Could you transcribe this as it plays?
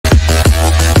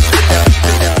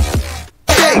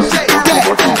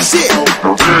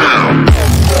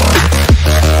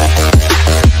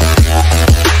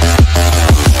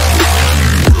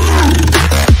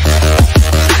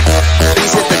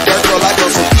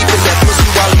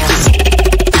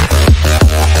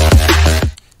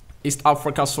East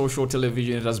Africa Social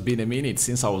Television. It has been a minute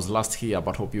since I was last here,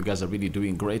 but hope you guys are really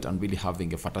doing great and really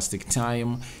having a fantastic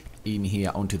time in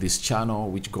here onto this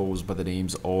channel, which goes by the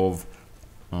names of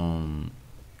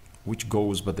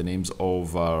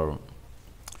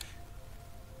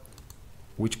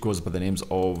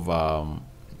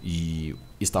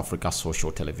East Africa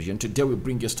Social Television. Today we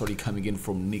bring you a story coming in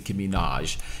from Nicki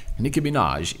Minaj. Nicki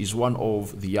Minaj is one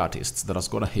of the artists that has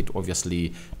gone ahead,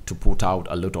 obviously, to put out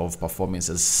a lot of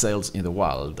performances, sales in the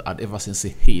world. And ever since he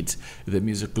hit the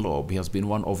music globe, he has been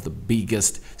one of the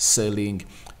biggest selling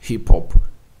hip-hop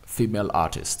female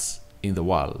artists in the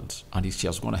world, and she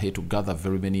has gone ahead to gather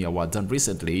very many awards. And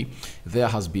recently there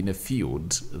has been a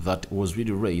feud that was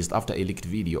really raised after a leaked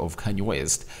video of Kanye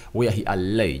West where he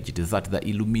alleged that the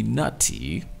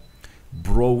Illuminati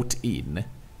brought in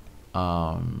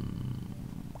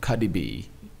Cardi B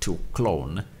to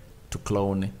clone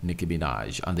Nicki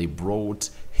Minaj, and they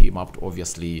brought him up to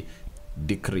obviously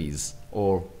decrease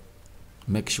or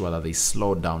make sure that they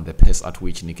slow down the pace at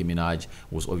which Nicki Minaj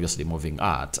was obviously moving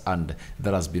at, and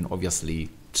that has been obviously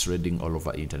trading all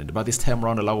over internet. But this time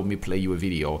around, allow me play you a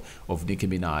video of Nicki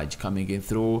Minaj coming in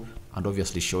through and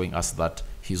obviously showing us that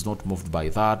he's not moved by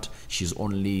that. She's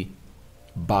only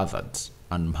bothered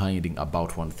and minding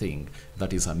about one thing,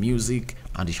 that is her music,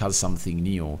 and she has something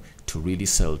new to really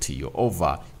sell to you.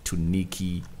 Over to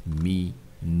Nicki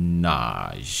Minaj.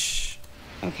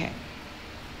 Okay.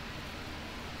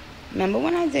 Remember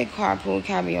when I did carpool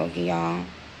karaoke, y'all?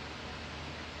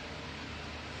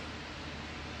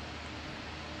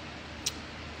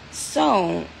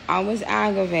 So, I was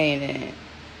aggravated.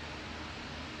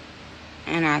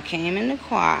 And I came in the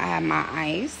car, I had my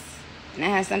ice, and I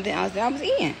had something else that I was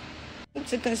eating.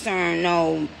 To concern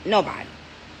nobody.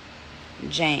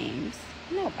 James,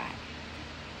 nobody.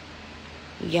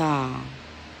 Y'all.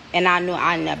 And I knew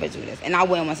I never do this. And I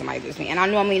wouldn't want somebody to do this to me. And I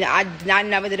normally, I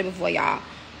never did it before, y'all.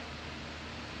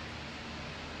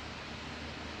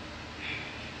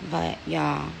 But,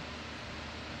 y'all,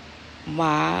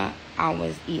 while I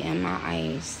was eating my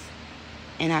ice,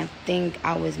 and I think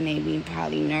I was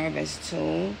probably nervous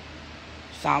too,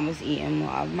 so I was eating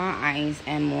more of my ice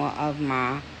and more of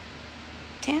my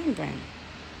tamarind.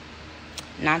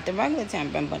 Not the regular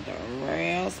tamarind, but the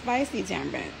real spicy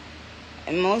tamarind.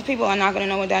 And most people are not going to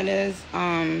know what that is.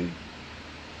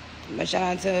 But shout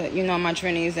out to, my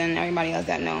Trinis and everybody else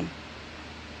that know.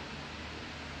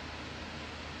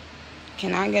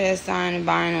 Can I get a signed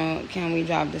vinyl? Can we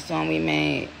drop the song we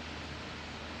made?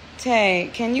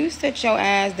 Tay, can you sit your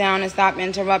ass down and stop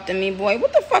interrupting me, boy?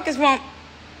 What the fuck is wrong?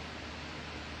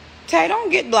 Tay,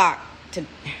 don't get blocked.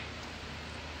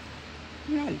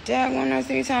 Dad want us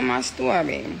to tell my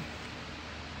story.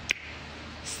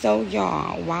 So,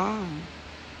 y'all, wow.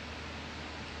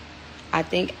 I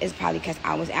think it's probably because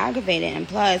I was aggravated and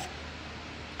plus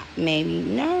maybe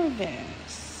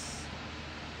nervous.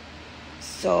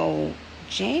 So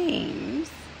James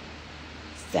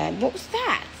said, "What was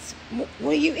that?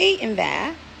 What are you eating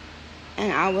there?"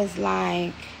 And I was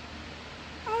like,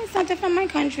 "Oh, it's something from my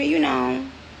country,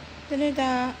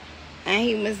 Da-da-da. And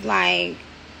he was like,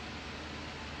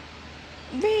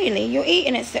 "Really? You're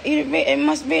eating it? It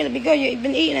must really be good. You've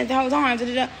been eating it the whole time."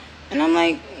 Da-da-da. And I'm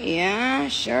like, "Yeah,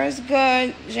 sure is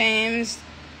good, James."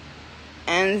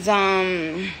 And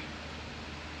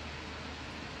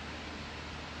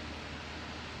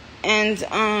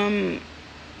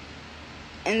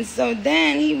so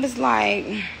then he was like,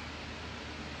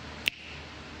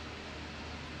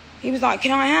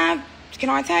 can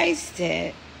I taste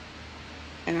it?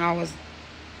 And I was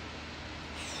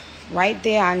right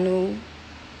there. I knew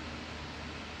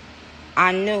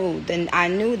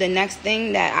the next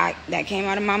thing that came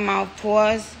out of my mouth.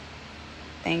 Pause.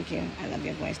 Thank you. I love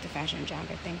your voice, the fashion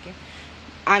jogger. Thank you.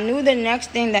 I knew the next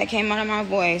thing that came out of my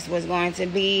voice was going to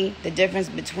be the difference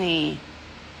between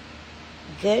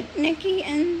good Nicki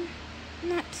and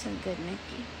not so good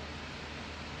Nicki.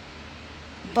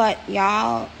 But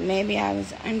y'all, maybe I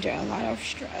was under a lot of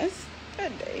stress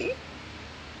that day.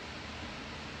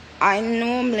 I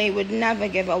normally would never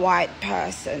give a white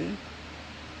person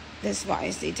the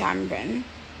spicy tamarind,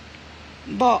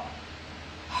 but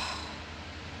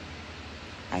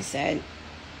I said,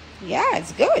 "Yeah,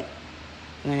 it's good.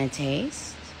 You want to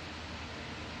taste?"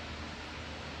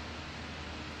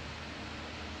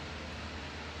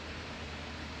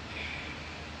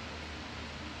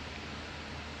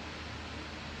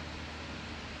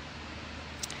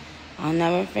 I'll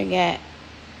never forget.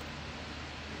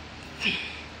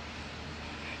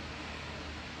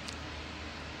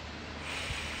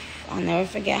 I'll never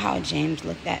forget how James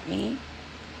looked at me.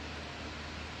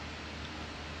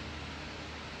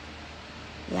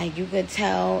 Like, you could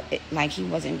tell, like, he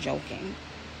wasn't joking.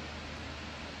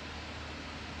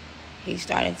 He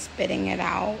started spitting it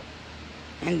out.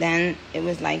 And then it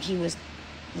was like he was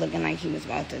looking like he was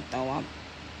about to throw up.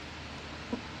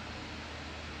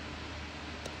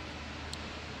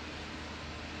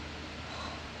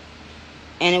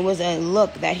 And it was a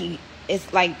look that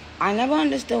it's like, I never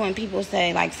understood when people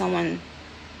say, like, someone,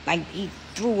 like,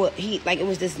 like, it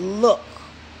was this look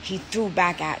he threw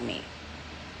back at me.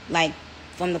 Like,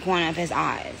 from the corner of his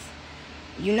eyes.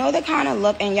 You know the kind of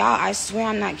look, and y'all, I swear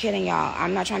I'm not kidding y'all.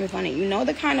 I'm not trying to be funny. You know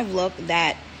the kind of look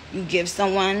that you give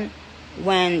someone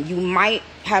when you might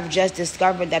have just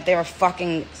discovered that they're a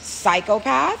fucking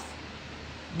psychopath,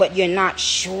 but you're not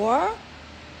sure?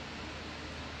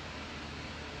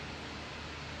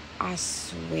 I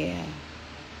swear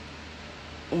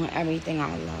on everything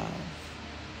I love.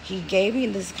 He gave me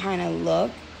this kind of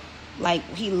look. Like,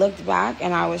 he looked back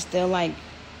and I was still, like,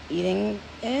 eating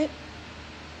it.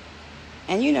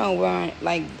 And you know, we're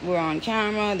on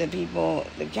camera. The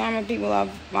camera people are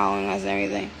following us and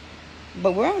everything.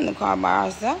 But we're in the car by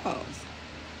ourselves.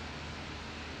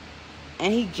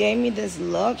 And he gave me this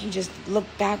look. He just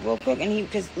looked back real quick and he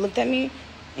just looked at me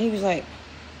and he was like,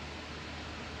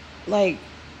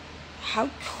 how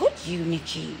could you,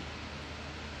 Nicki?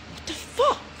 What the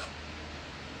fuck?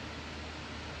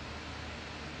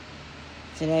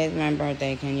 Today's my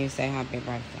birthday. Can you say happy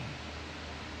birthday?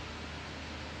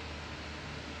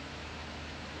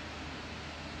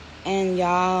 And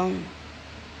y'all,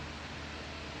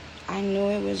 I knew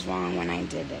it was wrong when I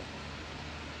did it.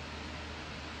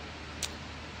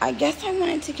 I guess I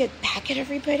wanted to get back at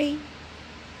everybody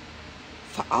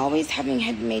for always having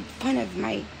had made fun of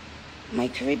my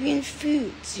Caribbean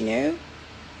foods, you know?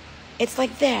 It's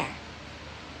like there.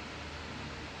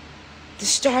 The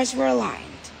stars were aligned.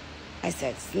 I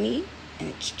said, it's me and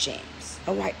it's James,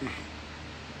 a white man.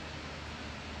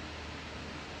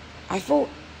 I thought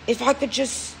if I could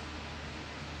just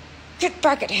get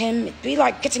back at him, it'd be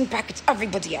like getting back at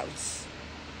everybody else.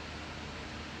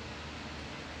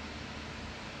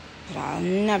 But I'll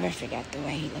never forget the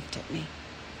way he looked at me.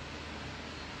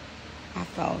 I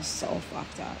felt so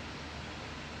fucked up.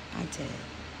 I did.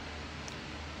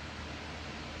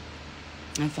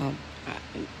 I felt,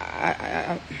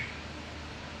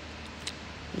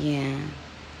 yeah.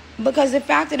 Because the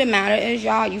fact of the matter is,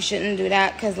 y'all, you shouldn't do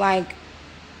that. Because, like,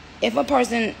 if a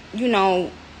person, you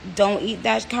know, don't eat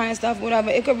that kind of stuff, whatever,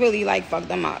 it could really, like, fuck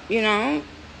them up, you know?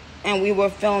 And we were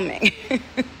filming.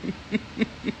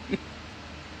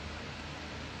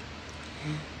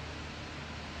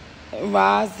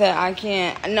 Ross said, I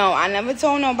can't. No, I never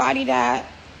told nobody that.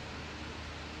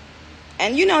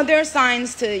 And, you know, there are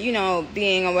signs to, you know,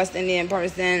 being a West Indian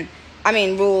person. I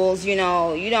mean, rules, you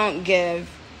know, you don't give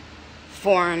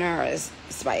foreigners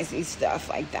spicy stuff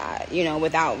like that, you know,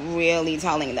 without really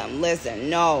telling them, listen,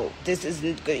 no, this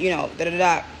isn't good, you know,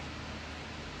 da-da-da.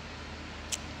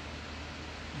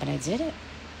 But I did it.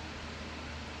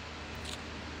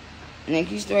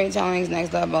 Nicki's storytelling is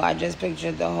next level. I just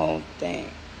pictured the whole thing.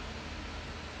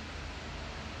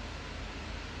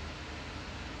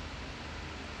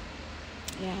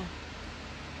 Yeah.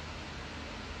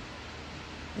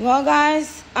 Well,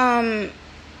 guys,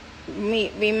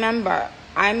 remember,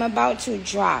 I'm about to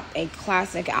drop a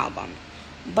classic album.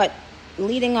 But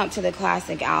leading up to the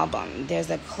classic album, there's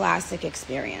a classic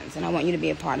experience, and I want you to be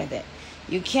a part of it.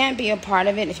 You can't be a part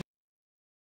of it if you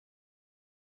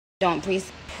don't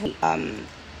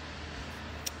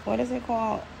what is it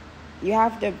called? You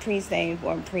have to pre-save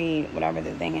or whatever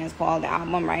the thing is called, the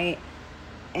album, right?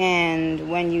 And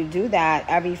when you do that,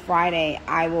 every Friday,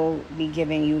 I will be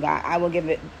giving you guys, I will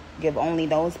give only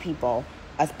those people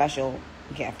a special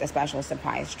gift, a special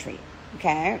surprise treat.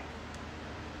 Okay?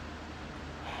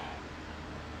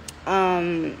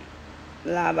 Blah,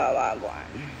 blah, blah, blah.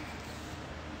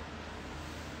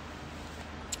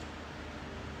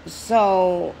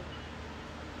 So,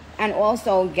 and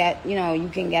also get, you know, you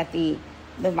can get the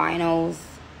vinyls,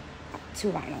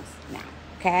 2 vinyls now.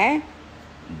 Okay?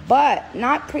 But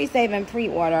not pre-save and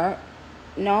pre-order.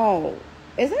 No.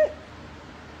 Is it?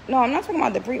 No, I'm not talking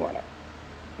about the pre-order.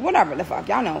 Whatever the fuck.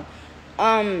 Y'all know.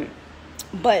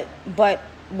 But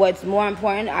what's more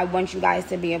important, I want you guys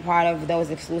to be a part of those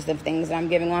exclusive things that I'm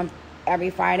giving on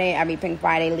every Friday, every Pink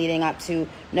Friday leading up to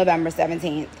November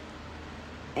 17th.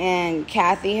 And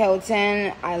Kathy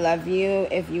Hilton, I love you.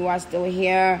 If you are still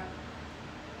here,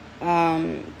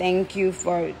 thank you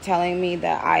for telling me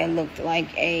that I looked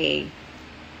like a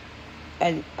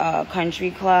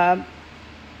country club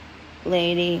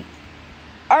lady.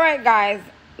 All right, guys,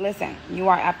 listen, you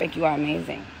are epic, you are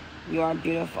amazing, you are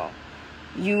beautiful.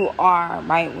 you are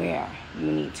right where you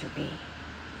need to be.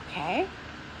 Okay?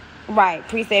 Right.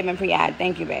 Pre-save and pre-ad.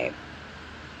 Thank you, babe.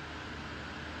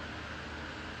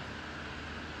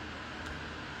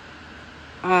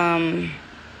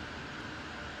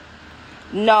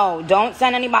 No, don't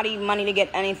send anybody money to get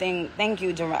anything. Thank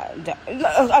you,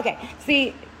 okay,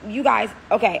 see, you guys,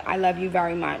 okay, I love you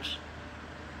very much.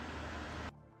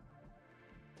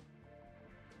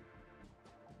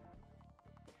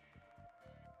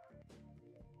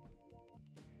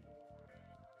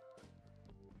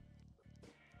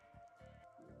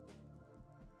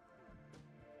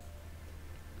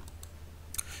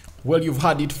 Well, you've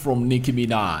heard it from Nicki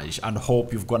Minaj, and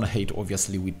hope you've gone ahead,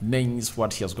 obviously, with names,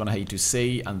 what she has gone ahead to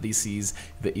say. And this is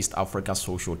the East Africa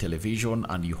Social Television,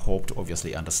 and you hope to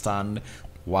obviously understand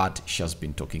what she has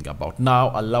been talking about.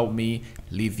 Now, allow me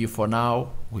leave you for now.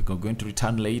 We're going to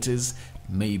return later,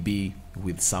 maybe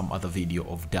with some other video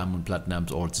of Diamond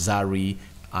Platnumz or Zari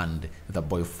and the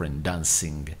boyfriend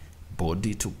dancing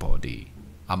body to body.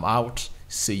 I'm out.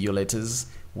 See you later.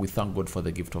 We thank God for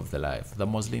the gift of the life. The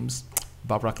Muslims,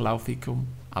 Barakallahu fikum.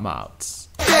 I'm out.